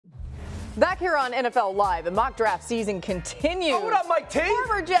Back here on NFL Live, the mock draft season continues. Oh, what up, Mike T?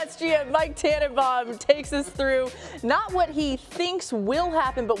 Former Jets GM Mike Tannenbaum takes us through not what he thinks will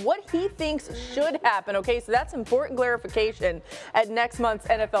happen, but what he thinks should happen. Okay, so that's important clarification at next month's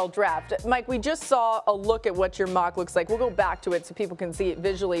NFL draft. Mike, we just saw a look at what your mock looks like. We'll go back to it so people can see it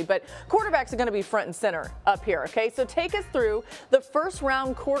visually, but quarterbacks are going to be front and center up here. Okay, so take us through the first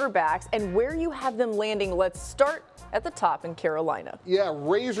round quarterbacks and where you have them landing. Let's start at the top in Carolina. Yeah,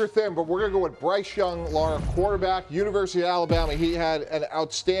 razor thin, but we're going to go with Bryce Young, Laura, quarterback, University of Alabama. He had an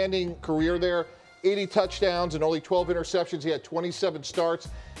outstanding career there, 80 touchdowns and only 12 interceptions. He had 27 starts.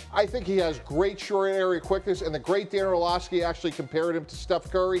 I think he has great short area quickness, and the great Dan Orlovsky actually compared him to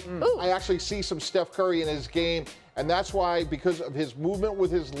Steph Curry. I actually see some Steph Curry in his game, and that's why, because of his movement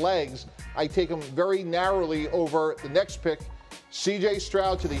with his legs, I take him very narrowly over the next pick, C.J.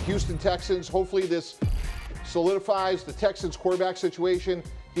 Stroud to the Houston Texans. Hopefully this solidifies the Texans quarterback situation.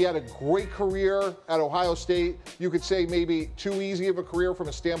 He had a great career at Ohio State. You could say maybe too easy of a career from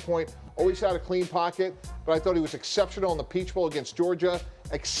a standpoint. Always had a clean pocket, but I thought he was exceptional in the Peach Bowl against Georgia.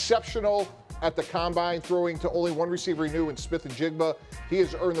 Exceptional at the combine, throwing to only one receiver he knew in Smith and Jigba. He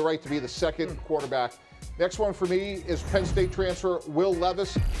has earned the right to be the second quarterback. Next one for me is Penn State transfer Will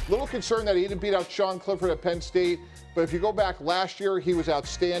Levis. Little concerned that he didn't beat out Sean Clifford at Penn State, but if you go back last year, he was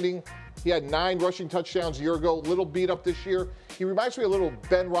outstanding. He had 9 rushing touchdowns a year ago, little beat up this year. He reminds me a little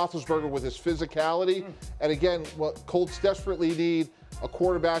Ben Roethlisberger with his physicality. And again, what Colts desperately need, a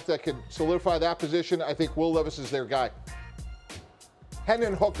quarterback that can solidify that position. I think Will Levis is their guy.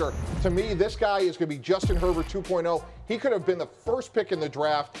 Hendon Hooker, to me, this guy is going to be Justin Herbert 2.0. He could have been the first pick in the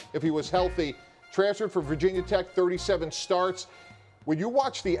draft if he was healthy. Transferred from Virginia Tech, 37 starts. When you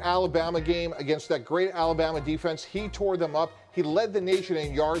watch the Alabama game against that great Alabama defense, he tore them up. He led the nation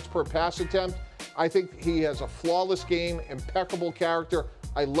in yards per pass attempt. I think he has a flawless game, impeccable character.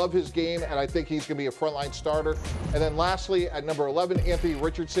 I love his game, and I think he's going to be a frontline starter. And then lastly, at number 11, Anthony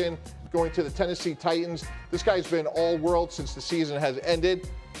Richardson, going to the Tennessee Titans. This guy's been all-world since the season has ended.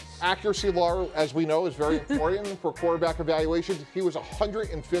 Accuracy, Laura, as we know, is very important for quarterback evaluations. He was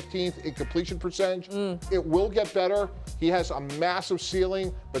 115th in completion percentage. It will get better. He has a massive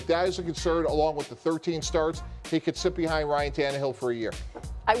ceiling, but that is a concern along with the 13 starts. He could sit behind Ryan Tannehill for a year.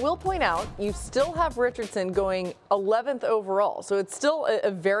 I will point out, you still have Richardson going 11th overall, so it's still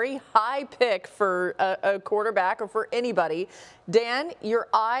a very high pick for a quarterback or for anybody. Dan, your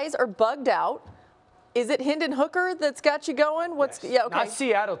eyes are bugged out. Is it Hendon Hooker that's got you going? Yes. Yeah, okay. Not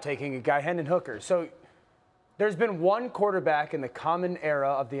Seattle taking a guy, Hendon Hooker. So there's been one quarterback in the common era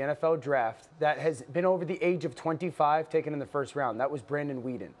of the NFL draft that has been over the age of 25 taken in the first round. That was Brandon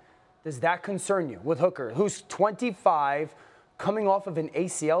Weeden. Does that concern you with Hooker, who's 25, coming off of an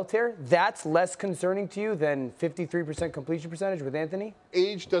ACL tear? That's less concerning to you than 53% completion percentage with Anthony?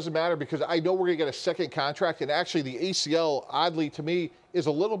 Age doesn't matter because I know we're going to get a second contract, and actually the ACL, oddly to me, is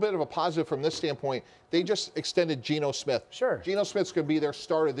a little bit of a positive from this standpoint. They just extended Geno Smith. Sure. Geno Smith's going to be their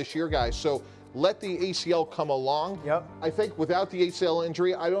starter this year, guys. So let the ACL come along. Yep. I think without the ACL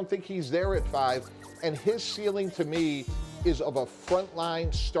injury, I don't think he's there at 5. And his ceiling to me is of a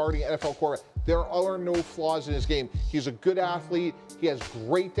frontline starting NFL quarterback. There are no flaws in his game. He's a good athlete. He has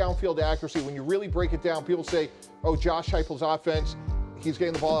great downfield accuracy. When you really break it down, people say, oh, Josh Heupel's offense, he's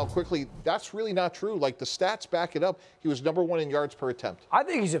getting the ball out quickly. That's really not true. Like, the stats back it up. He was #1 in yards per attempt. I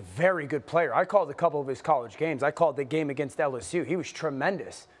think he's a very good player. I called a couple of his college games. I called the game against LSU. He was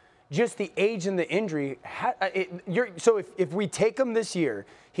tremendous. Just the age and the injury. So if we take him this year,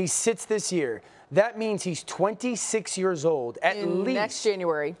 he sits this year, that means he's 26 years old at least. Next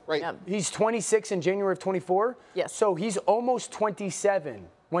January. Right. Yeah. He's 26 in January of 24? Yes. So he's almost 27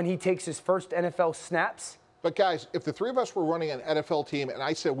 when he takes his first NFL snaps. But guys, if the three of us were running an NFL team and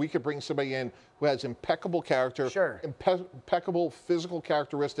I said we could bring somebody in who has impeccable character, sure, impeccable physical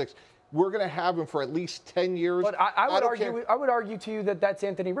characteristics, we're going to have him for at least 10 years. But I would argue to you that that's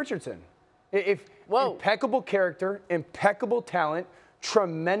Anthony Richardson. Impeccable character, impeccable talent,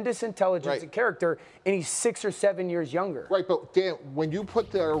 tremendous intelligence and character, and he's 6 or 7 years younger. Right, but Dan, when you put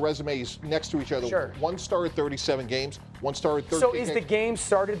their resumes next to each other, sure, one started 37 games, one started 13 So games. is the game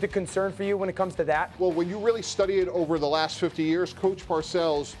started the concern for you when it comes to that? Well, when you really study it over the last 50 years, Coach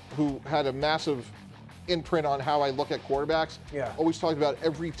Parcells, who had a massive imprint on how I look at quarterbacks, always talked about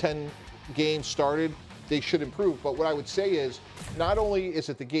every 10 games started, they should improve. But what I would say is, not only is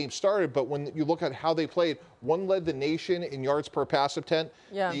it the game started, but when you look at how they played, one led the nation in yards per pass attempt.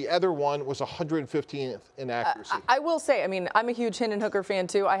 Yeah. The other one was 115th in accuracy. I will say, I mean, I'm a huge Hendon Hooker fan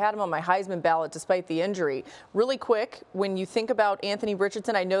too. I had him on my Heisman ballot despite the injury. Really quick, when you think about Anthony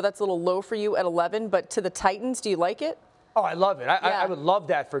Richardson, I know that's a little low for you at 11, but to the Titans, do you like it? Oh, I love it. I would love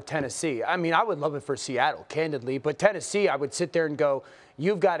that for Tennessee. I mean, I would love it for Seattle, candidly. But Tennessee, I would sit there and go,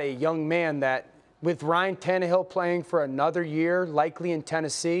 you've got a young man that, with Ryan Tannehill playing for another year, likely in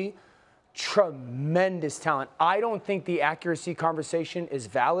Tennessee, tremendous talent. I don't think the accuracy conversation is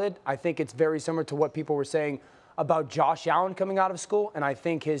valid. I think it's very similar to what people were saying about Josh Allen coming out of school, and I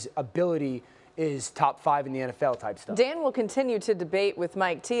think his ability is top 5 in the NFL type stuff. Dan will continue to debate with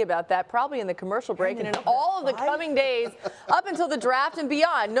Mike T about that probably in the commercial break and in all of the coming days up until the draft and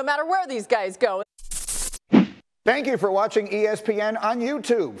beyond, no matter where these guys go. Thank you for watching ESPN on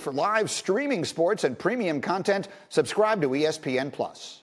YouTube. For live streaming sports and premium content, subscribe to ESPN+.